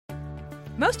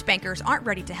Most bankers aren't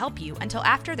ready to help you until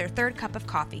after their third cup of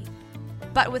coffee.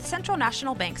 But with Central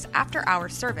National Bank's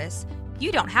after-hours service,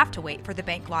 you don't have to wait for the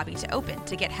bank lobby to open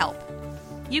to get help.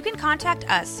 You can contact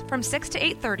us from 6 to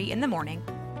 8:30 in the morning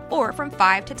or from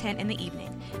 5 to 10 in the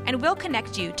evening, and we'll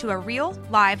connect you to a real,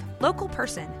 live, local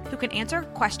person who can answer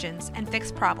questions and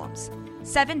fix problems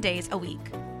 7 days a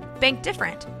week. Bank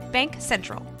different. Bank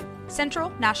Central. Central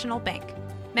National Bank.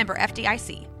 Member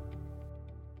FDIC.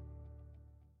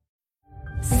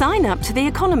 Sign up to The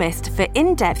Economist for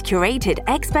in-depth curated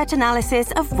expert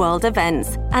analysis of world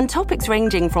events and topics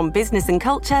ranging from business and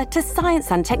culture to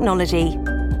science and technology.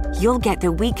 You'll get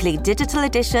the weekly digital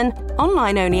edition,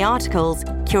 online-only articles,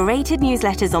 curated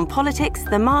newsletters on politics,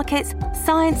 the markets,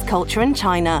 science, culture and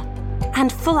China,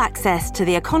 and full access to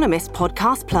The Economist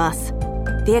Podcast Plus.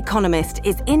 The Economist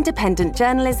is independent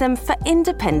journalism for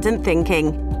independent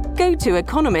thinking. Go to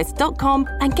economist.com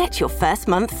and get your first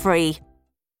month free.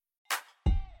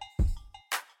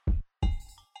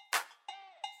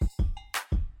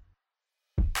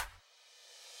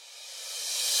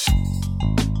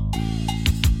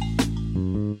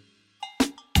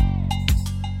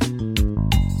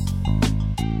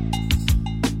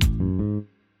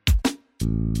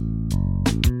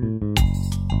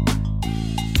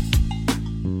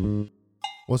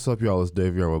 What's up, y'all? It's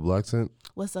Dave here with Black Scent.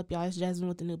 What's up, y'all? It's Jasmine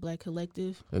with the New Black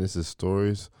Collective. And this is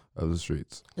Stories of the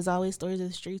Streets. As always, Stories of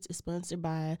the Streets is sponsored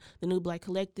by the New Black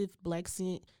Collective, Black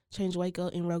Scent, Change Waco,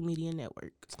 and Rogue Media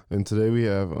Network. And today we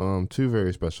have two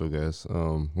very special guests.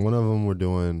 One of them, we're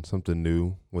doing something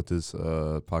new with this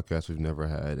podcast. We've never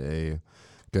had a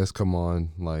guest come on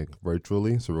like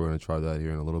virtually, so we're going to try that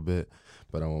here in a little bit.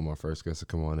 But I want my first guest to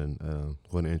come on and go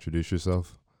ahead and introduce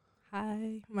yourself.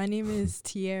 Hi, my name is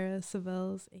Tiara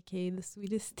Savels, aka the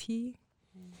Sweetest Tea.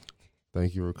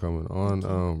 Thank you for coming on.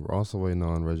 We're also waiting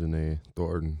on Reginae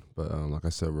Thornton, but like I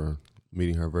said, we're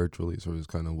meeting her virtually, so we're just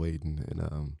kind of waiting,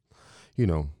 and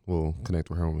we'll connect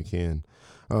with her when we can.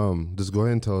 Just go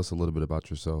ahead and tell us a little bit about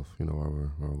yourself,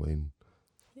 while we're waiting.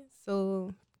 Yeah,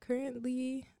 so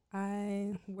currently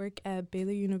I work at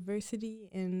Baylor University,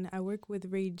 and I work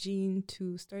with Ray Jean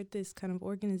to start this kind of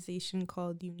organization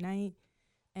called Unite.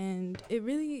 And it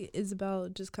really is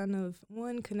about just kind of,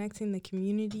 one, connecting the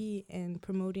community and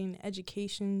promoting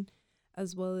education,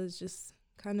 as well as just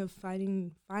kind of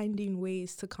finding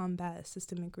ways to combat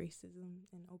systemic racism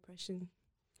and oppression.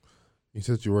 You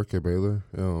said you work at Baylor.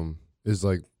 Is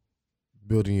like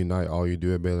building Unite all you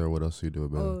do at Baylor, or what else do you do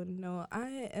at Baylor? Oh, no.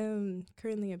 I am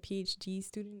currently a PhD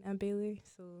student at Baylor,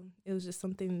 so it was just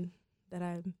something that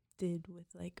I did with,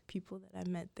 like, people that I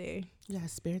met there. You got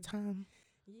spare time?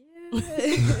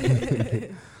 Yeah.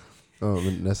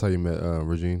 And that's how you met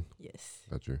Regine? Yes.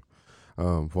 Got you.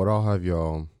 What all have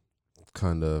y'all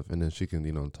kind of, and then she can,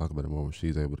 talk about it more when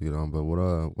she's able to get on, but what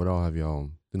all have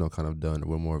y'all, kind of done, or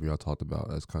what more have y'all talked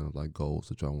about as kind of like goals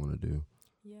that y'all want to do?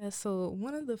 Yeah, so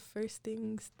one of the first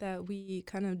things that we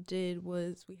kind of did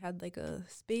was we had like a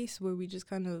space where we just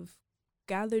kind of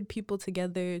gathered people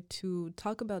together to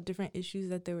talk about different issues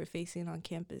that they were facing on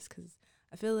campus, because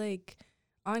I feel like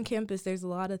on campus, there's a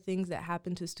lot of things that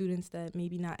happen to students that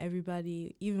maybe not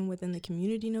everybody, even within the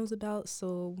community, knows about.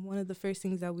 So one of the first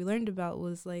things that we learned about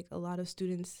was, like, a lot of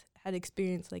students had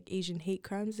experienced, like, Asian hate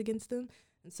crimes against them.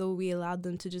 And so we allowed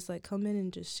them to just, like, come in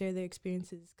and just share their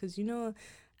experiences. Because,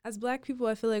 as Black people,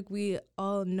 I feel like we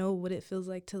all know what it feels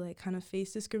like to, like, kind of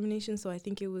face discrimination. So I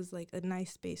think it was, like, a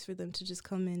nice space for them to just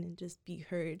come in and just be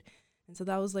heard. And so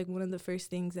that was, like, one of the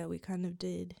first things that we kind of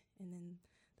did. And then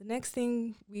the next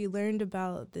thing, we learned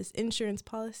about this insurance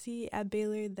policy at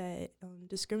Baylor that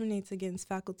discriminates against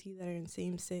faculty that are in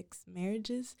same-sex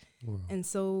marriages. Wow. And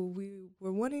so we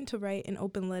were wanting to write an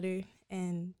open letter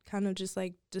and kind of just,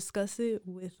 like, discuss it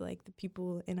with, like, the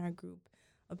people in our group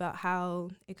about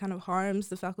how it kind of harms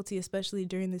the faculty, especially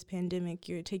during this pandemic.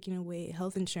 You're taking away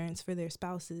health insurance for their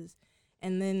spouses.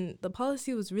 And then the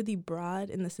policy was really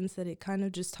broad in the sense that it kind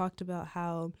of just talked about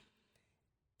how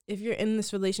if you're in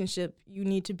this relationship, you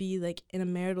need to be, like, in a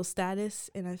marital status.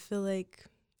 And I feel like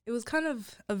it was kind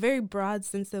of a very broad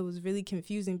sense that was really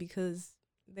confusing, because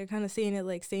they're kind of saying it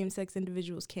like same-sex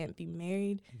individuals can't be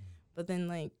married, but then,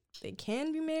 like, they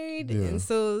can be married. Yeah. And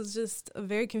so it was just a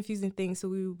very confusing thing. So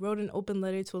we wrote an open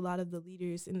letter to a lot of the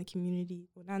leaders in the community,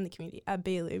 well, not in the community, at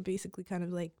Baylor, basically kind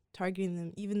of, like, targeting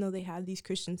them. Even though they have these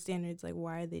Christian standards, like,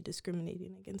 why are they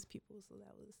discriminating against people? So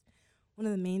that was one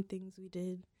of the main things we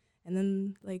did. And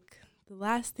then, like, the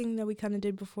last thing that we kind of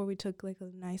did before we took, like,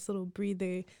 a nice little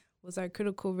breather was our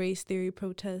critical race theory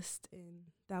protest.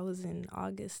 And that was in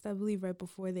August, I believe, right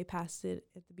before they passed it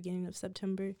at the beginning of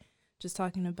September, just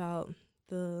talking about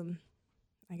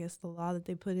I guess, the law that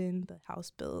they put in, the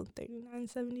House Bill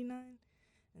 3979.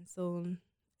 And so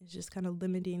it's just kind of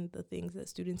limiting the things that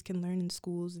students can learn in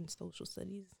schools and social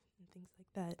studies and things like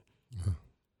that.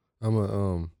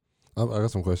 I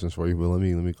got some questions for you, but let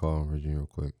me call Regine real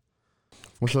quick.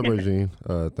 What's up, Regine?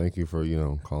 Thank you for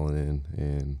calling in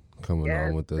and coming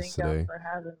on with us today. Thank you for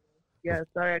having me. Yeah,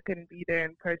 sorry I couldn't be there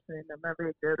in person. I'm not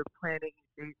very good at planning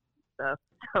dates and stuff.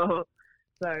 So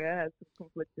sorry, I had some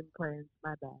conflicting plans.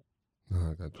 My bad.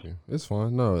 No, I got you. It's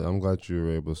fine. No, I'm glad you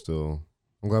were able to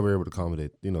I'm glad we were able to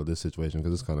accommodate, this situation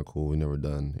because it's kind of cool. We never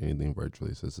done anything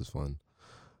virtually, so this is fun.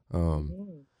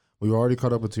 We already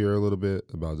caught up with Tiara a little bit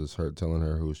about just her telling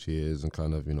her who she is and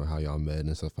kind of, how y'all met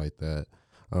and stuff like that.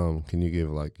 Can you give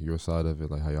like your side of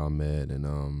it, like how y'all met and,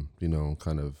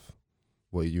 kind of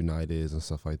what Unite is and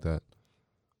stuff like that?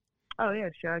 Oh, yeah,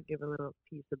 sure. I'll give a little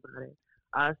piece about it.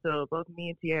 So both me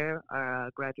and Tiara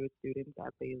are graduate students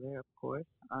at Baylor, of course,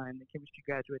 in the chemistry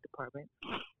graduate department.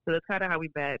 So that's kind of how we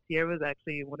met. Tiara was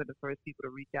actually one of the first people to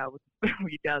reach out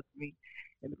to me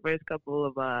in the first couple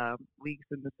of weeks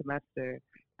in the semester.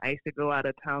 I used to go out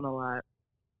of town a lot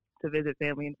to visit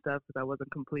family and stuff because I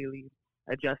wasn't completely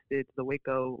adjusted to the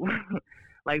Waco,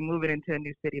 like moving into a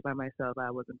new city by myself.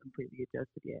 I wasn't completely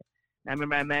adjusted yet. And I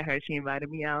remember I met her. She invited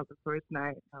me out the first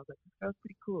night. I was like, this girl's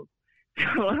pretty cool.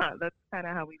 So that's kind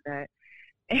of how we met.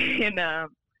 And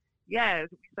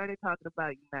we started talking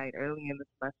about Unite early in the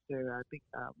semester. I think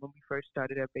when we first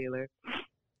started at Baylor,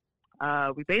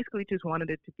 we basically just wanted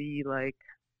it to be like,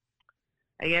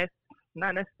 I guess,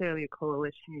 not necessarily a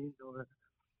coalition or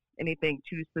anything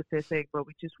too specific, but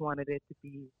we just wanted it to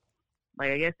be,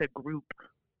 like, I guess, a group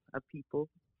of people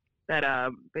that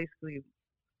basically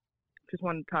just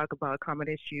wanted to talk about common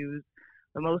issues.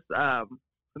 The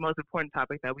most important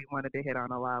topic that we wanted to hit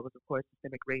on a lot was, of course,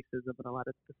 systemic racism and a lot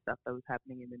of the stuff that was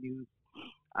happening in the news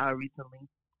recently.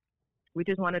 We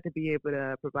just wanted to be able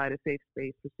to provide a safe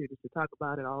space for students to talk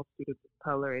about it, all students of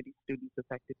color, any students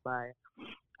affected by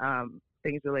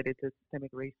things related to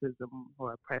systemic racism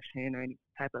or oppression or any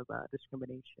type of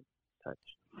discrimination. Such.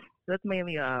 So that's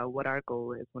mainly what our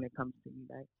goal is when it comes to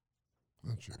Unite.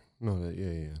 Got you.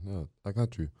 No, I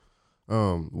got you.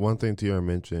 One thing Tiara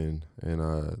mentioned, and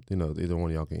either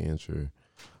one of y'all can answer,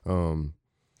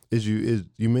 is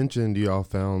you mentioned y'all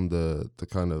found the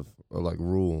kind of like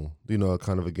rule,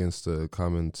 kind of against the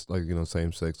comments, like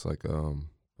same sex, like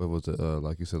what was it,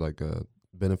 like you said, like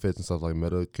benefits and stuff like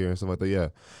Medicare and stuff like that. Yeah,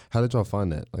 how did y'all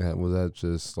find that? Like, was that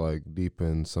just like deep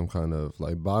in some kind of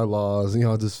like bylaws? And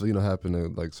y'all just happen to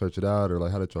like search it out, or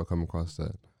like how did y'all come across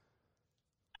that?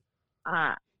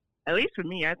 At least for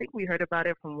me, I think we heard about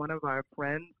it from one of our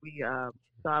friends. We saw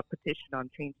a petition on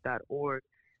change.org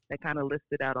that kind of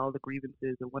listed out all the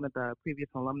grievances of one of the previous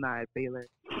alumni at Baylor.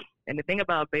 And the thing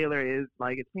about Baylor is,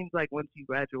 like, it seems like once you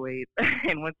graduate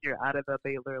and once you're out of the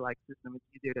Baylor system, it's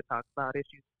easier to talk about issues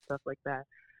and stuff like that.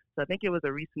 So I think it was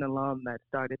a recent alum that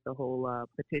started the whole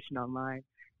petition online,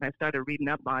 and I started reading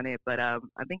up on it. But I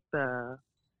think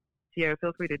Tiara,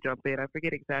 feel free to jump in. I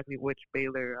forget exactly which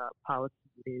Baylor policy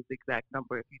it is, exact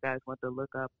number, if you guys want to look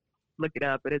it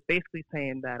up. But it's basically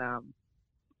saying that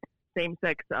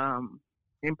same-sex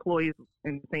employees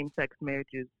in same-sex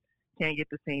marriages can't get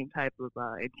the same type of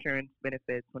insurance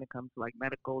benefits when it comes to like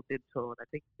medical, dental, and I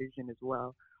think vision as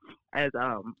well as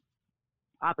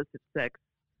opposite sex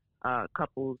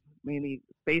couples. Mainly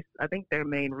based, I think their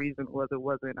main reason was it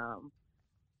wasn't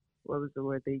what was the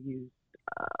word they used?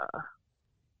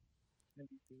 Let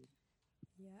me see.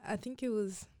 Yeah, I think it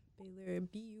was Baylor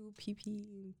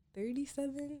BUPP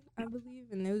 37, I believe,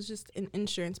 and it was just an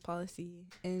insurance policy.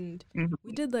 And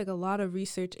we did like a lot of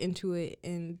research into it,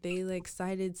 and they like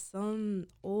cited some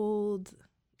old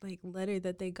like letter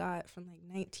that they got from like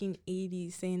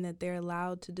 1980s saying that they're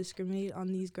allowed to discriminate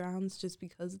on these grounds just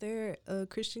because they're a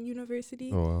Christian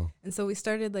university. Oh, wow. And so we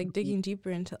started like digging deeper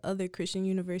into other Christian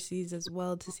universities as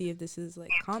well to see if this is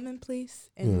like commonplace.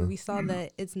 And we saw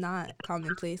that it's not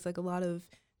commonplace. Like a lot of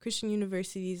Christian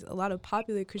universities, a lot of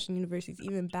popular Christian universities,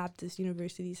 even Baptist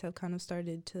universities have kind of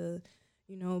started to,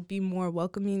 be more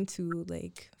welcoming to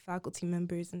like faculty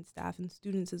members and staff and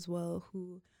students as well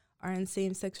who are in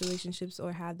same-sex relationships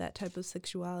or have that type of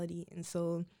sexuality. And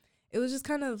so it was just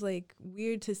kind of like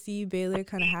weird to see Baylor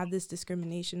kind of have this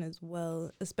discrimination as well,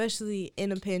 especially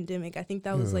in a pandemic. I think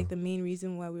that was like the main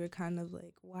reason why we were kind of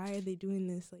like, why are they doing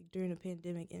this like during a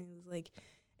pandemic? And it was like,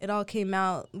 it all came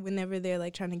out whenever they're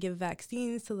like trying to give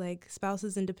vaccines to like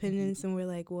spouses and dependents. And we're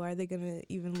like, well, are they going to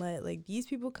even let like these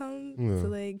people come to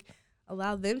like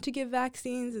allow them to get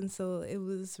vaccines? And so it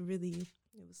was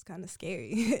kind of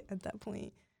scary at that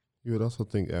point. You would also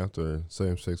think after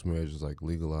same-sex marriage is like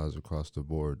legalized across the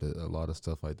board that a lot of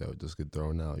stuff like that would just get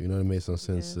thrown out. You know, it made some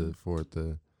sense for it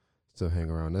to still hang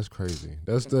around. That's crazy.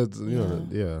 That's you know,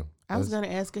 yeah. I was gonna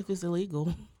ask if it's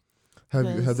illegal.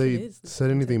 Have they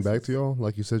said anything back Texas. to y'all?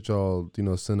 Like you said, y'all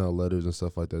send out letters and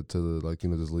stuff like that to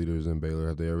the just leaders in Baylor.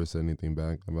 Have they ever said anything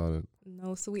back about it?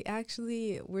 No, so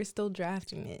we're still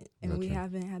drafting it, and we Gotcha.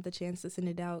 haven't had the chance to send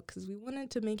it out because we wanted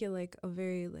to make it like a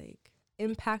very like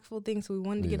impactful thing. So we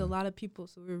wanted to get a lot of people.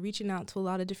 So we were reaching out to a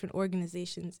lot of different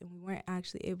organizations, and we weren't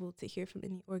actually able to hear from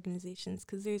any organizations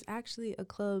because there's actually a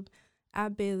club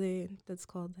at Baylor that's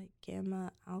called like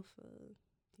Gamma Alpha.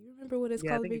 Do you remember what it's I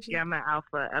called, think it's Reggie? Gamma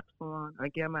Alpha Epsilon or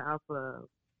Gamma Alpha,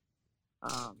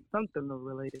 something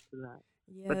related to that.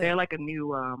 Yeah. But they're like a new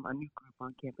group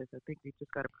on campus. I think they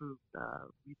just got approved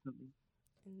recently.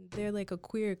 And they're like a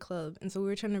queer club, and so we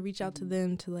were trying to reach out to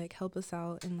them to like help us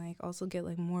out and like also get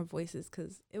like more voices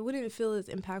because it wouldn't feel as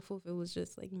impactful if it was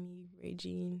just like me,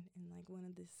 Regine, and like one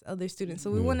of these other students.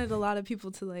 So we wanted a lot of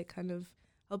people to like kind of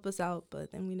help us out,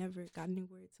 but then we never got any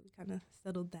word, so we kind of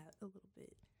settled that a little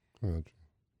bit. Gotcha.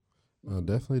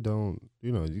 Definitely don't.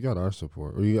 You got our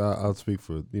support, or I'll speak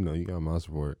for. You got my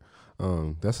support.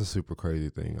 That's a super crazy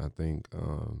thing. I think.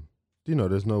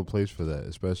 There's no place for that,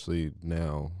 especially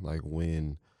now, like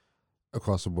when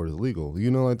across the board is legal.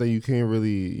 Like that you can't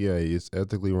really. Yeah, it's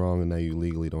ethically wrong, and now you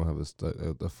legally don't have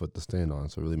a foot to stand on.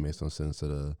 So it really makes no sense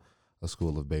that a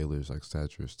school of Baylor's like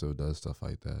stature still does stuff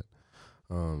like that.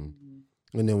 And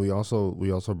then we also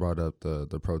brought up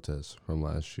the protests from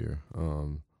last year.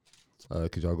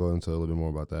 Could y'all go into a little bit more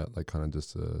about that, like kind of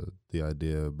just the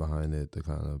idea behind it, the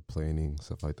kind of planning,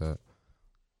 stuff like that?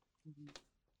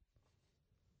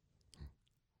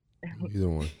 Either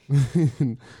one.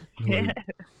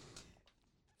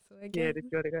 So I guess Did you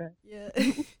want to go ahead? yeah.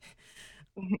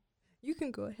 You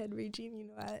can go ahead, Regine.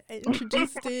 I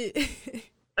introduced it.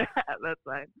 That's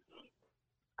fine.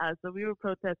 So we were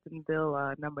protesting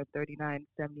Bill number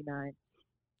 3979,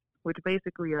 which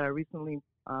basically recently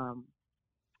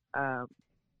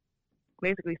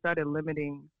basically started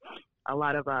limiting a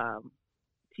lot of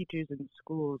teachers in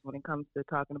schools when it comes to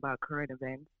talking about current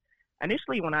events.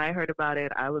 Initially, when I heard about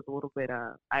it, I was a little bit,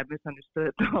 I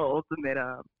misunderstood the ultimate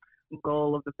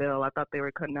goal of the bill. I thought they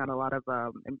were cutting out a lot of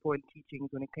important teachings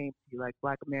when it came to like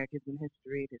Black Americans in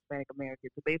history, Hispanic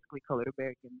Americans, so basically colored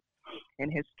Americans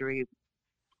in history.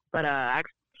 But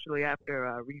actually,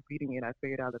 after rereading it, I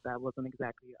figured out that wasn't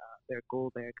exactly their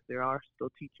goal there, because there are still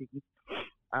teachings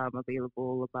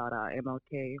available about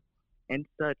MLK and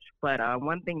such. But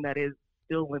one thing that is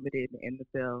still limited in the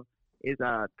bill is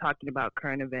talking about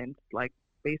current events. Like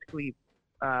basically,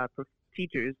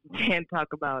 teachers can't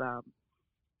talk about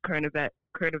current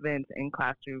events in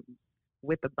classrooms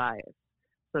with a bias.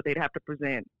 So they'd have to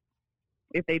present,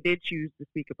 if they did choose to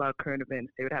speak about current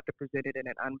events, they would have to present it in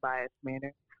an unbiased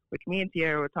manner, which me and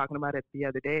Tierra were talking about it the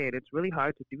other day, and it's really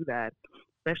hard to do that,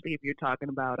 especially if you're talking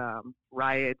about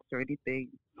riots or anything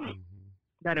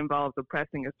that involves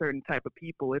oppressing a certain type of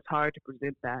people. It's hard to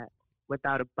present that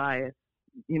without a bias,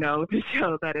 to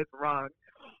show that it's wrong.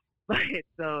 But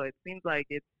so it seems like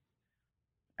it's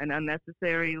an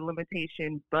unnecessary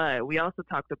limitation, but we also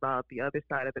talked about the other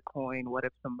side of the coin. What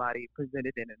if somebody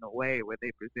presented it in a way where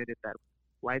they presented that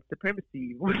white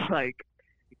supremacy was like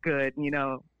good,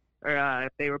 or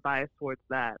if they were biased towards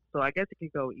that. So I guess it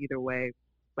could go either way.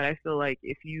 But I feel like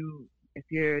if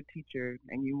you're a teacher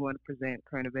and you want to present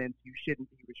current events, you shouldn't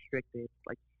be restricted.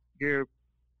 Like your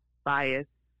bias,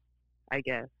 I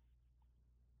guess,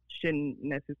 shouldn't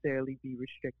necessarily be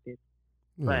restricted.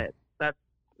 But that's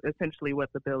essentially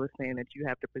what the bill is saying, that you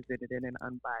have to present it in an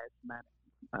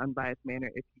unbiased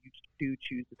manner if you do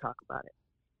choose to talk about it.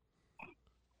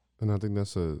 And I think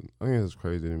that's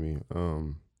crazy to me.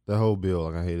 The whole bill,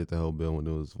 like I hated the whole bill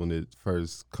when it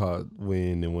first caught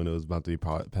wind and when it was about to be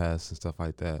passed and stuff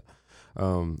like that.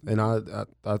 And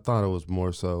I thought it was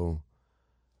more so.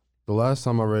 The last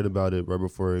time I read about it, right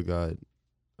before it got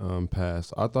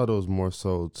passed, I thought it was more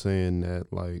so saying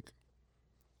that like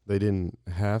they didn't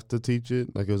have to teach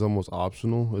it, like it was almost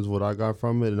optional, is what I got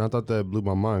from it, and I thought that blew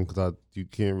my mind because you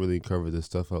can't really cover this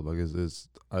stuff up. Like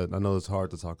I know it's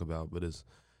hard to talk about, but it's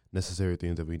necessary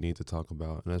things that we need to talk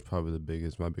about, and that's probably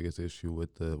my biggest issue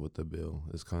with the bill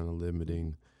is kind of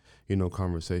limiting,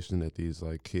 conversation that these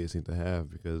like kids need to have,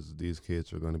 because these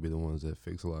kids are going to be the ones that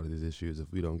fix a lot of these issues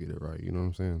if we don't get it right. You know what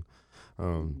I'm saying?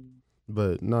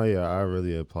 But no, yeah, I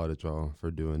really applauded y'all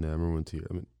for doing that. I remember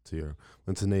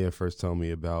when Tanea first told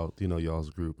me about, y'all's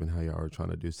group and how y'all were trying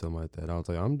to do something like that. I was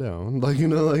like, I'm down. Like,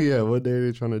 yeah, what day are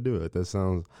they trying to do it? That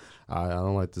sounds, I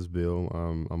don't like this bill.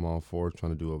 I'm all for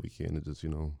trying to do what we can to just,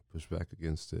 push back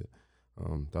against it.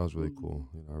 that was really cool.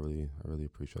 You know, I really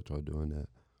appreciate y'all doing that.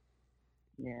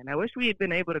 Yeah, and I wish we had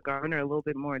been able to garner a little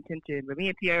bit more attention. But me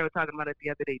and Tierra were talking about it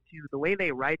the other day too. The way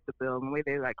they write the bill and the way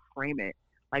they like frame it,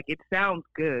 like it sounds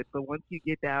good, but once you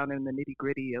get down in the nitty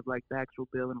gritty of like the actual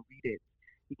bill and read it,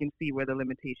 you can see where the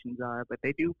limitations are. But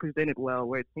they do present it well,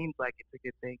 where it seems like it's a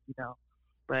good thing, you know.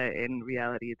 But in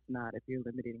reality, it's not. If you're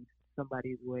limiting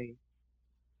somebody's way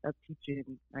of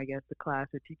teaching, I guess, the class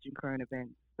or teaching current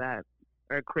events that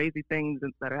are crazy things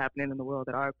that are happening in the world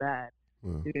that are bad,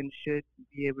 students should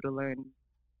be able to learn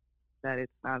that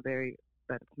it's not good,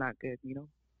 you know?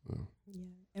 Yeah,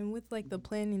 and with like the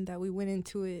planning that we went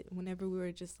into it, whenever we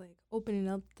were just like opening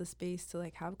up the space to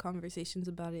like have conversations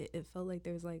about it, it felt like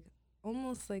there was like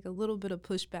almost like a little bit of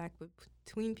pushback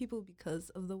between people because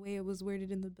of the way it was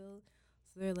worded in the bill.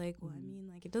 So they're like, well, I mean,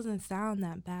 like it doesn't sound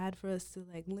that bad for us to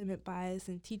like limit bias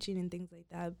in teaching and things like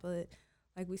that, but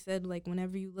like we said, like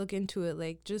whenever you look into it,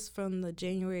 like just from the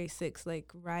January 6th,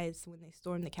 like riots when they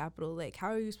stormed the Capitol, like how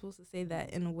are you supposed to say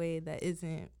that in a way that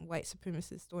isn't white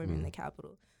supremacists storming the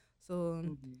Capitol? So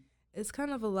it's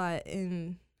kind of a lot,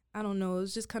 and I don't know, it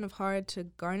was just kind of hard to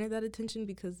garner that attention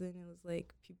because then it was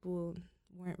like people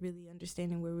weren't really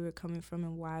understanding where we were coming from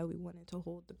and why we wanted to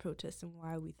hold the protest and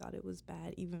why we thought it was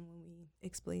bad, even when we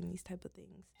explain these type of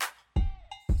things.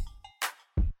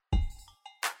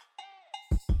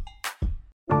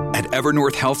 At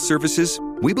Evernorth Health Services,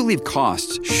 we believe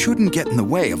costs shouldn't get in the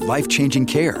way of life-changing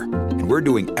care, and we're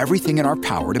doing everything in our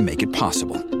power to make it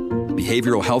possible.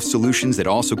 Behavioral health solutions that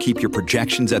also keep your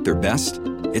projections at their best?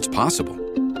 It's possible.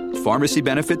 Pharmacy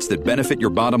benefits that benefit your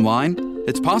bottom line?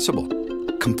 It's possible.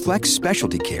 Complex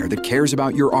specialty care that cares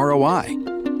about your ROI?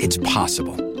 It's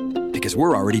possible. Because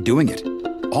we're already doing it.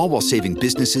 All while saving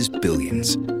businesses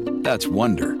billions. That's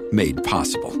Wonder made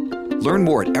possible. Learn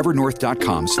more at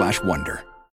evernorth.com/wonder.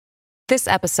 This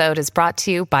episode is brought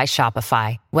to you by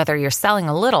Shopify. Whether you're selling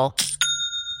a little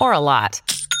or a lot,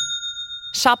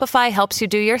 Shopify helps you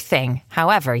do your thing,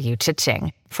 however you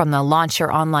cha-ching. From the launch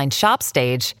your online shop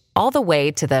stage, all the way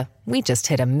to the we just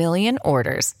hit 1 million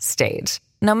orders stage.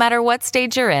 No matter what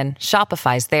stage you're in,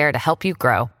 Shopify's there to help you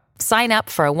grow. Sign up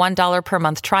for a $1 per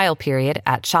month trial period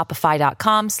at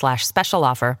shopify.com/special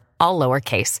offer, all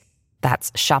lowercase.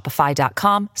 That's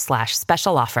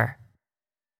shopify.com/special offer.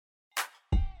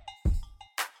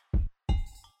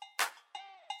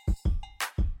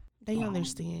 They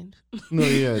understand. No,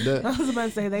 yeah. I was about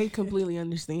to say they completely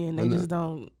understand. They just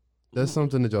don't. That's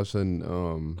something that y'all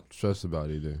shouldn't stress about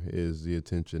either, is the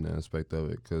attention aspect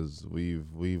of it, because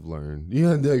we've learned,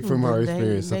 like from our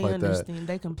experience, stuff like that.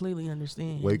 They completely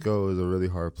understand. Waco is a really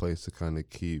hard place to kind of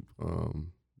keep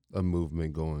a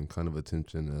movement going, kind of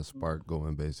attention, a spark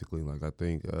going, basically. Like I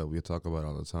think we talk about it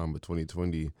all the time, but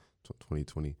 2020,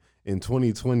 in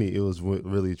 2020, it was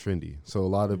really trendy. So a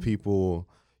lot of people,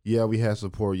 yeah, we had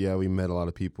support. Yeah, we met a lot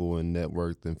of people and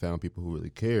networked and found people who really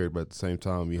cared. But at the same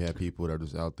time, we had people that are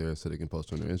just out there so they can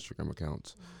post on their Instagram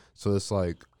accounts. So it's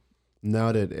like,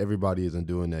 now that everybody isn't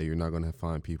doing that, you're not going to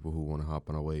find people who want to hop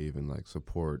on a wave and like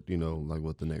support, like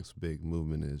what the next big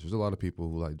movement is. There's a lot of people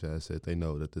who, like Jazz said, they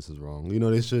know that this is wrong.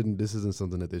 This isn't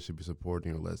something that they should be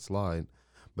supporting or let slide,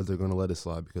 but they're going to let it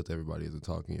slide because everybody isn't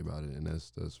talking about it. And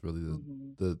that's really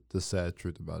the sad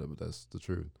truth about it, but that's the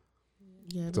truth.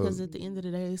 Yeah, because at the end of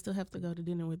the day, they still have to go to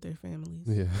dinner with their families.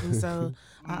 Yeah. And so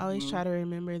I always try to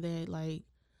remember that, like,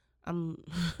 I'm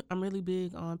really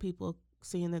big on people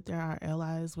seeing that they're our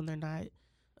allies when they're not,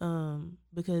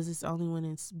 because it's only when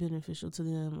it's beneficial to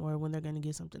them or when they're going to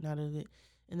get something out of it.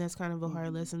 And that's kind of a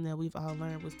hard lesson that we've all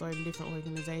learned with starting different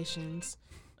organizations.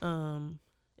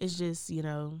 It's just,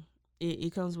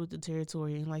 it comes with the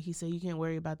territory. And like he said, you can't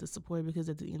worry about the support because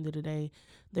at the end of the day,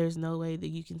 there's no way that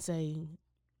you can say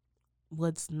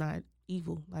what's not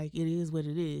evil. Like, it is what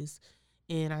it is.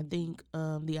 And I think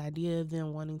the idea of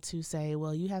them wanting to say,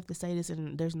 well, you have to say this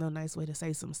and there's no nice way to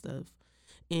say some stuff,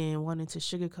 and wanting to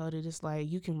sugarcoat it, it's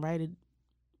like, you can write it.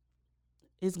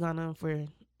 It's gone on for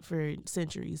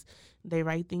centuries. They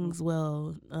write things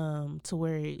well to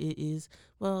where it is,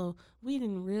 well, we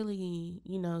didn't really,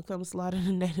 come slaughter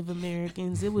the Native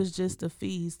Americans. It was just a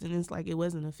feast. And it's like, it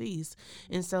wasn't a feast.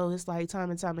 And so it's like time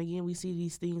and time again, we see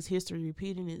these things, history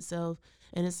repeating itself.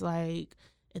 And it's like,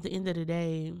 at the end of the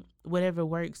day, whatever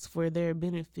works for their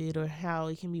benefit or how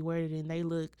it can be worded and they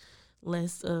look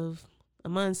less of a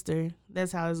monster,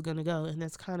 that's how it's going to go. And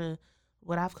that's kind of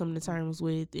what I've come to terms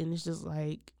with. And it's just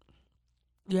like,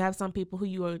 you have some people who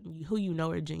you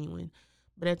know are genuine,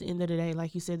 but at the end of the day,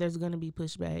 like you said, there's going to be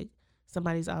pushback.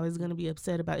 Somebody's always going to be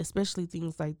upset about, especially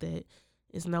things like that.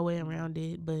 It's no way around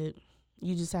it, but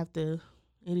you just have to.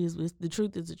 The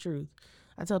truth is the truth.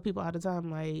 I tell people all the time,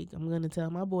 like, I'm going to tell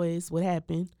my boys what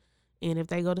happened. And if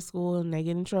they go to school and they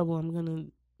get in trouble, I'm going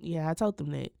to, I told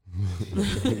them that.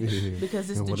 Because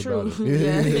it's the truth.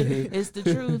 It's the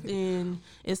truth. And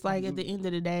it's like at the end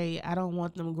of the day, I don't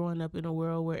want them growing up in a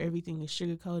world where everything is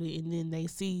sugar-coated and then they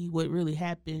see what really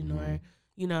happened or,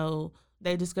 you know,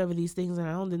 they discover these things on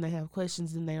their own, then they have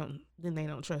questions and they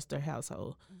don't trust their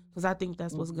household. Because I think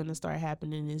that's what's going to start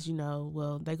happening is, you know,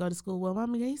 well, they go to school, well,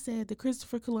 Mommy, they said that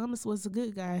Christopher Columbus was a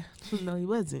good guy. No, he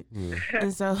wasn't.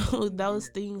 And so those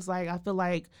things, like, I feel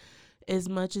like as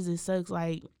much as it sucks,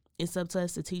 like, it's up to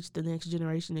us to teach the next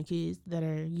generation of kids that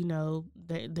are, you know,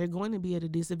 they're going to be at a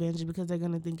disadvantage because they're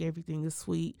going to think everything is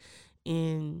sweet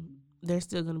and there's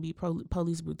still going to be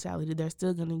police brutality. They're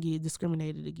still going to get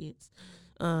discriminated against.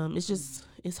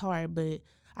 It's hard, but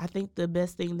I think the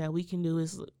best thing that we can do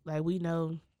is, like, we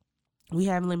know we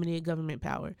have limited government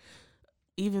power.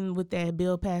 Even with that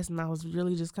bill passing, I was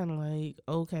really just kind of like,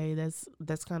 okay,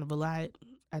 that's kind of a lot.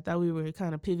 I thought we were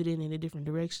kind of pivoting in a different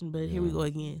direction, but here we go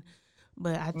again.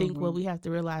 But I think what we have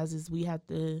to realize is we have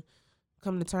to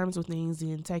come to terms with things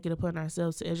and take it upon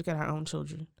ourselves to educate our own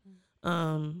children,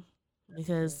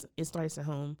 because it starts at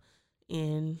home.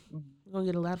 And we're going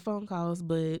to get a lot of phone calls,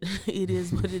 but it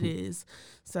is what it is.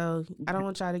 So I don't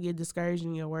want y'all to get discouraged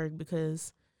in your work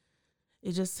because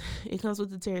it comes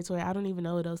with the territory. I don't even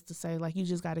know what else to say. Like, you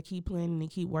just got to keep planning and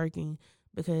keep working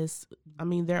because, I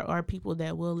mean, there are people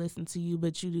that will listen to you,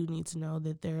 but you do need to know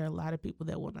that there are a lot of people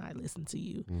that will not listen to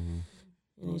you.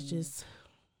 And it's just,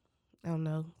 I don't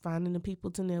know, finding the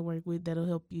people to network with that'll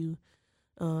help you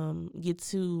get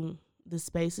to the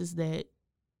spaces that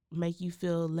make you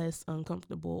feel less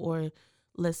uncomfortable or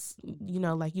less, you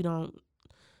know, like you don't,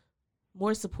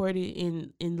 more supported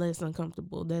and less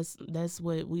uncomfortable. That's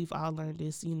what we've all learned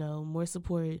is, you know, more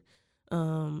support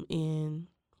and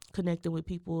connecting with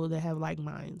people that have like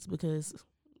minds because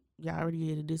y'all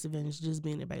already at a disadvantage just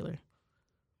being at Baylor.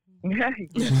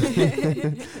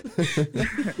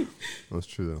 That's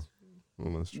true though.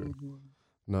 Well, that's true.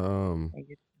 No,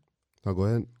 go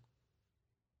ahead,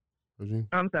 Regine.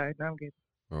 I'm sorry. No, I'm good.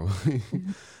 Oh.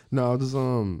 No, just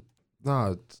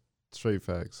straight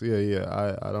facts.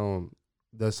 Yeah. I don't.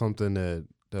 That's something that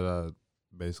I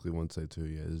basically want to say too.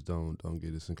 Yeah, just don't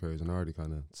get disencouraged. And I already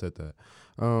kind of said that.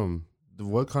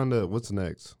 What's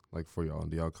next? Like for y'all,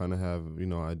 do y'all kind of have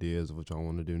ideas of what y'all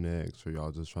want to do next, or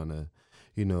y'all just trying to,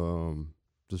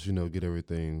 get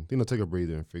everything, take a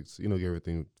breather and fix, get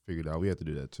everything figured out. We have to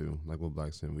do that too. Like with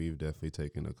Blackson, we've definitely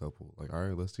taken a couple. Like, all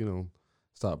right, let's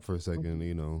stop for a second,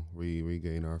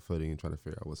 regain our footing and try to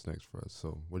figure out what's next for us.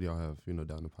 So what do y'all have,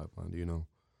 down the pipeline? Do you know?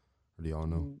 Or do y'all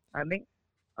know? I think,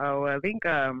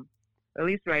 at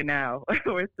least right now,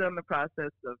 we're still in the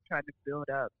process of trying to build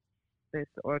up this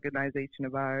organization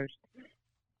of ours,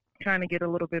 trying to get a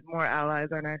little bit more allies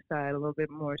on our side, a little bit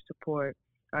more support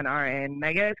on our end. And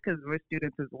I guess because we're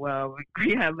students as well,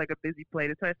 we have like a busy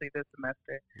plate, especially this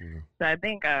semester. Yeah. So I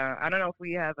think, I don't know if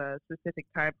we have a specific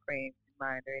time frame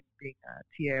mind or anything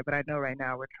tier, but I know right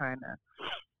now we're trying to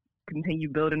continue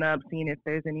building up, seeing if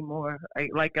there's any more,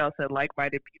 like y'all said,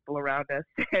 like-minded people around us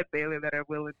at Baylor that are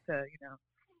willing to,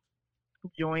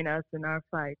 join us in our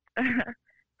fight to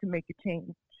make a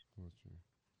change.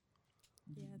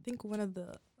 Yeah, I think one of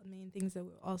the main things that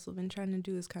we've also been trying to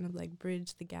do is kind of like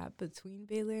bridge the gap between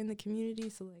Baylor and the community.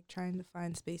 So like trying to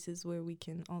find spaces where we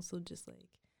can also just like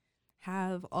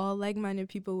have all like-minded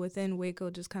people within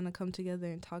Waco just kind of come together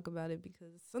and talk about it,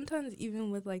 because sometimes even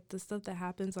with like the stuff that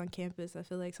happens on campus, I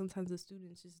feel like sometimes the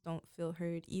students just don't feel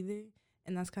heard either,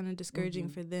 and that's kind of discouraging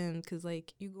for them, because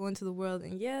like you go into the world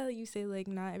and you say like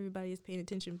not everybody is paying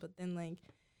attention, but then like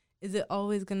is it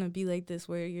always gonna be like this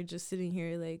where you're just sitting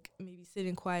here like maybe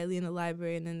sitting quietly in the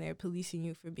library and then they're policing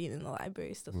you for being in the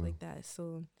library, stuff like that.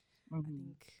 So I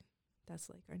think that's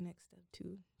like our next step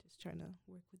too, trying to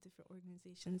work with different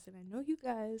organizations, and I know you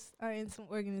guys are in some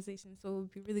organizations, so it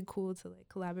would be really cool to like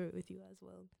collaborate with you as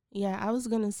well. Yeah, I was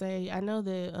gonna say, I know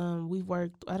that we've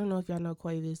worked, I don't know if y'all know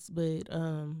Quavis, but I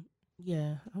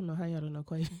don't know how y'all don't know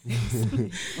Quavis.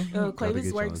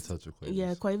 Quavis works.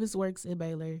 Quavis works at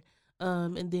Baylor.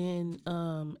 And then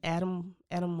Adam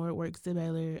Moore works at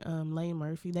Baylor. Lane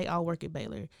Murphy, they all work at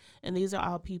Baylor, and these are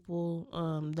all people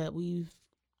that we've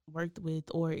worked with,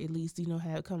 or at least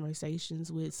had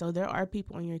conversations with. So there are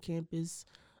people on your campus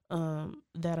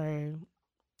that are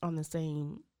on the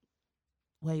same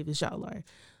wave as y'all are.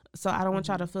 So I don't want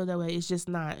y'all to feel that way. It's just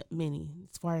not many.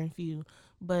 It's far and few.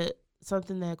 But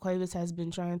something that Quavis has been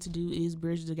trying to do is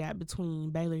bridge the gap between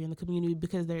Baylor and the community,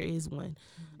 because there is one.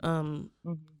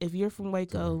 If you're from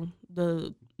Waco,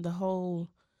 the whole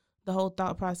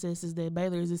thought process is that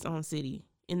Baylor is its own city.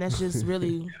 And that's just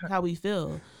really how we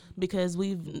feel, because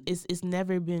it's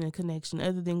never been a connection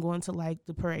other than going to like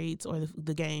the parades or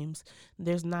the games.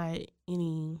 There's not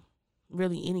any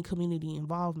community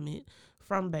involvement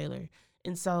from Baylor.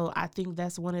 And so I think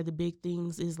that's one of the big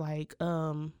things is like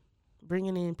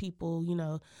bringing in people. You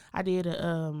know, I did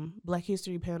a Black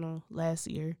History panel last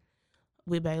year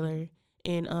with Baylor,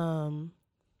 and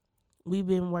we've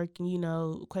been working, you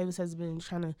know, Cuevas has been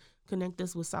trying to connect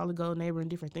us with Solid Gold Neighbor and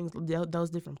different things, those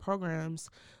different programs,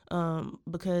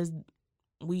 because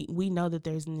we know that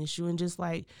there's an issue. And just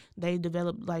like they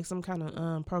developed like some kind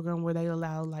of program where they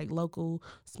allow like local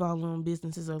small-owned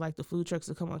businesses or like the food trucks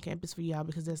to come on campus for y'all,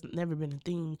 because that's never been a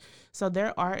thing. So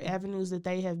there are avenues that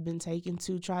they have been taking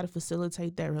to try to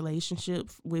facilitate that relationship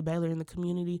with Baylor in the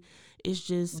community. It's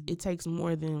just it takes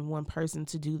more than one person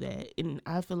to do that. And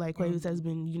I feel like Cuevas has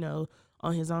been, you know,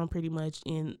 on his own pretty much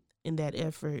in that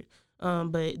effort.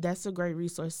 But that's a great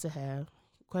resource to have.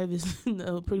 Cuevas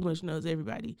pretty much knows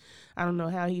everybody. I don't know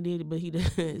how he did it, but he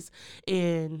does.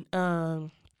 And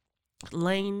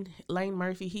Lane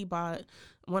Murphy, he bought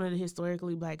one of the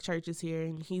historically Black churches here,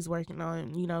 and he's working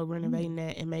on, you know, renovating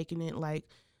that and making it like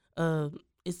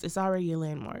it's already a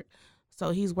landmark. So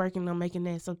he's working on making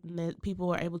that something that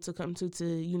people are able to come to,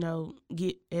 you know,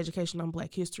 get education on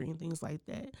Black history and things like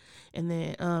that. And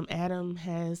then Adam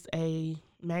has a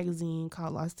magazine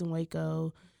called Lost in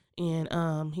Waco,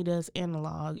 and he does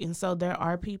analog. And so there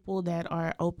are people that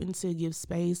are open to give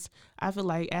space. I feel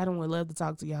like Adam would love to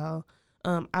talk to y'all.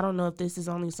 I don't know if this is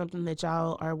only something that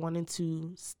y'all are wanting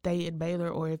to stay at Baylor,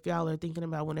 or if y'all are thinking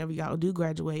about whenever y'all do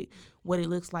graduate, what it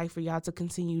looks like for y'all to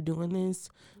continue doing this.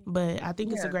 But I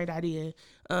think it's a great idea.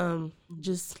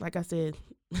 Just like I said,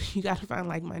 you got to find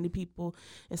like-minded people,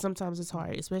 and sometimes it's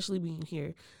hard, especially being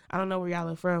here. I don't know where y'all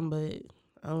are from, but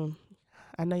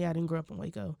I know y'all didn't grow up in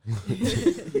Waco.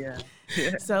 Yeah.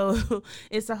 So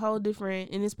it's a whole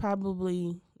different, and it's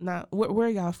probably not, where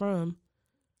are y'all from?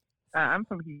 I'm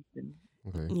from Houston.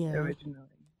 Okay. Yeah. Originally.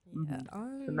 Yeah,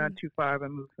 So not too far,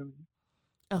 but moved from me.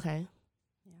 Okay.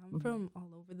 Yeah, I'm from all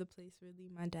over the place, really.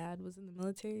 My dad was in the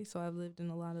military, so I've lived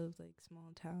in a lot of, like,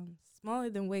 small towns.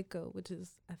 Smaller than Waco, which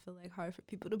is, I feel like, hard for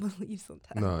people to believe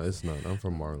sometimes. No, it's not. I'm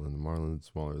from Marlin. Marlin's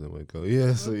smaller than Waco.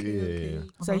 Yeah, so Okay. yeah.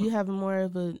 So you have more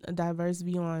of a diverse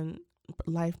view on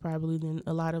life probably than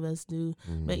a lot of us do.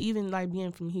 Mhm. But even like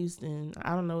being from Houston,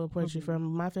 I don't know what part you're from.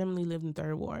 My family lived in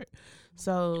Third Ward.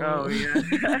 So Oh, yeah.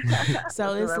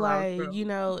 so it's where I was like, from. you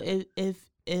know,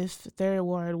 if Third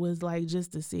Ward was like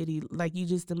just a city, like you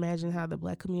just imagine how the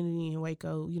Black community in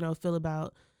Waco, you know, feel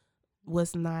about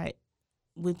what's not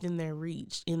within their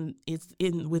reach, and it's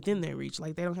within their reach.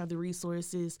 Like they don't have the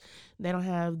resources, they don't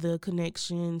have the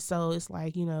connection. So it's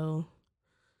like, you know,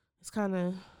 it's kind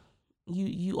of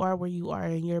you are where you are,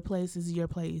 and your place is your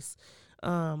place.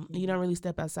 You don't really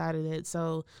step outside of that.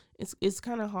 So it's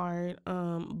kind of hard.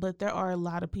 But there are a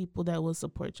lot of people that will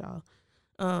support y'all.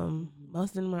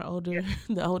 Most of them are older,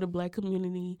 the older Black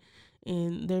community,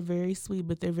 and they're very sweet,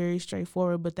 but they're very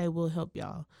straightforward, but they will help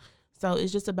y'all. So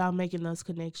it's just about making those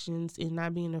connections and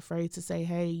not being afraid to say,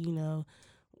 hey, you know,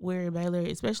 we're at Baylor,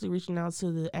 especially reaching out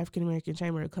to the African American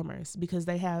Chamber of Commerce, because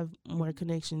they have more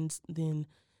connections than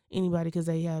anybody, because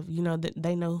they have, you know, that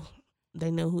they know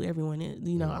who everyone is,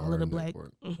 you know, Yeah, all of the our Black.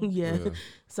 network. Yeah. Yeah.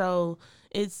 So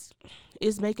it's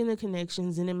making the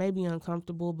connections, and it may be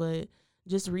uncomfortable, but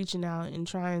just reaching out and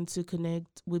trying to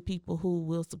connect with people who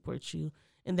will support you.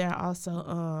 And there are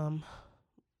also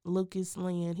Lucas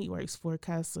Land, he works for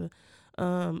CASA.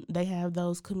 They have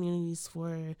those communities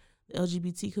for the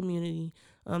LGBT community.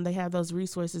 They have those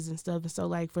resources and stuff. And so,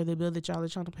 like, for the bill that y'all are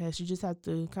trying to pass, you just have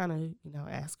to kind of, you know,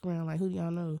 ask around, like, who do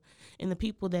y'all know? And the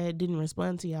people that didn't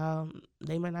respond to y'all,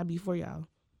 they might not be for y'all.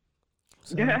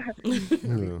 So. Yeah. Yeah.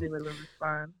 They will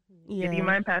respond. Yeah. Do you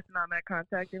mind passing on that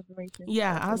contact information?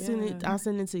 Yeah, I'll Yeah. send it. I'll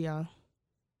send it to y'all.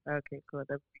 Okay, cool.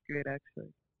 That'd be great,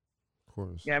 actually. Of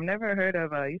course. Yeah, I've never heard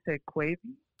of, you said Quavy?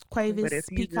 But Quavis if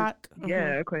he's Peacock.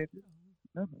 Yeah, Quavy.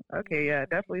 Okay, yeah,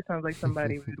 definitely sounds like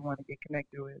somebody we'd want to get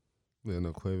connected with. Yeah,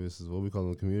 no, Cuevas is what we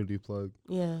call a community plug.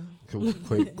 Yeah.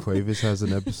 Cuevas has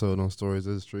an episode on Stories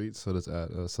of the Street, so does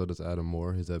Adam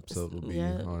Moore. His episode will be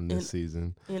Yeah, on this and-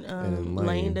 season. And then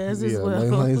Lane does as well.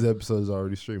 Lane's episode is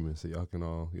already streaming, so y'all can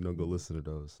all, you know, go listen to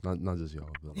those. Not just y'all,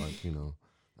 but like, you know,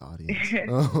 the audience.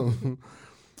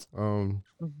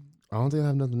 I don't think I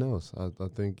have nothing else. I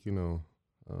think, you know,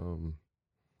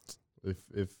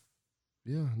 if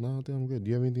yeah, no, I think I'm good. Do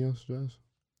you have anything else, Josh?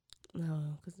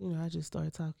 No, because, you know, I just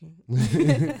started talking.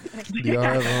 Do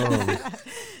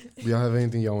y'all have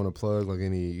anything y'all want to plug, like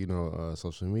any, you know,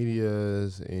 social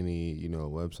medias, any, you know,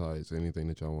 websites, anything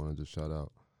that y'all want to just shout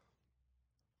out?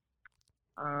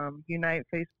 Unite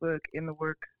Facebook in the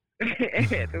works.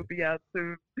 It'll be out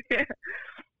soon. We're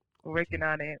working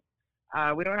on it.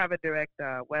 We don't have a direct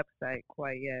website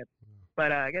quite yet,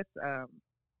 but I guess a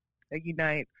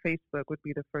Unite Facebook would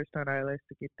be the first on our list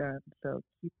to get done. So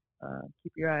keep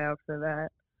your eye out for that.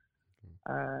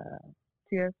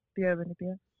 Tia, do you have anything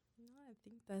else? No, I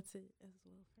think that's it as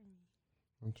well for me.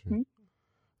 Okay.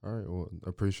 All right. Well, I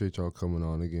appreciate y'all coming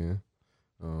on again.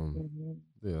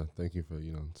 Yeah, thank you for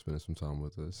spending some time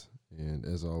with us. And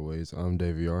as always, I'm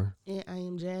Daviar. And I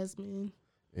am Jasmine.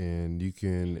 And you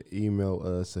can email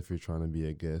us if you're trying to be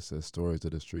a guest at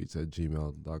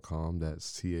storiesofthestreets@gmail.com.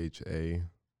 That's THA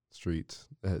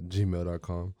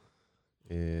streets@gmail.com.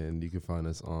 And you can find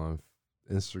us on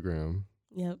Instagram.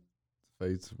 Yep.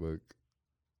 Facebook.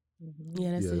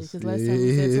 Yeah, that's it. Because last time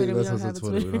we said Twitter, we don't have a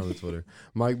Twitter. We don't have a Twitter.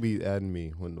 Mike be adding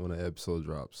me when an episode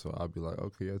drops, so I'll be like,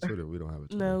 okay, yeah, Twitter. We don't have a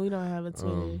Twitter. No, we don't have a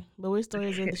Twitter. But we're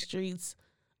Stories of the Streets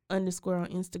 _ on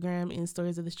Instagram and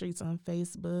Stories of the Streets on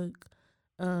Facebook.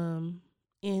 And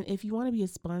if you want to be a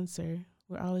sponsor,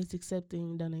 we're always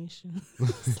accepting donations.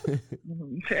 Give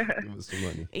us some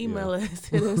money. Email us,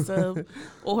 hit us up,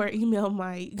 or email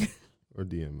Mike. Or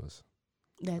DM us.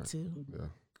 That too. Yeah.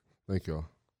 Thank y'all.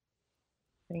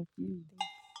 Thank you.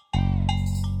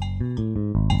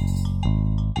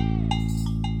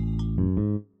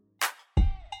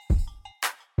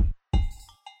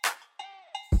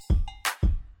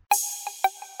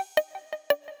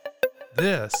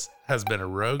 This has been a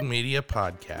Rogue Media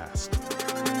podcast.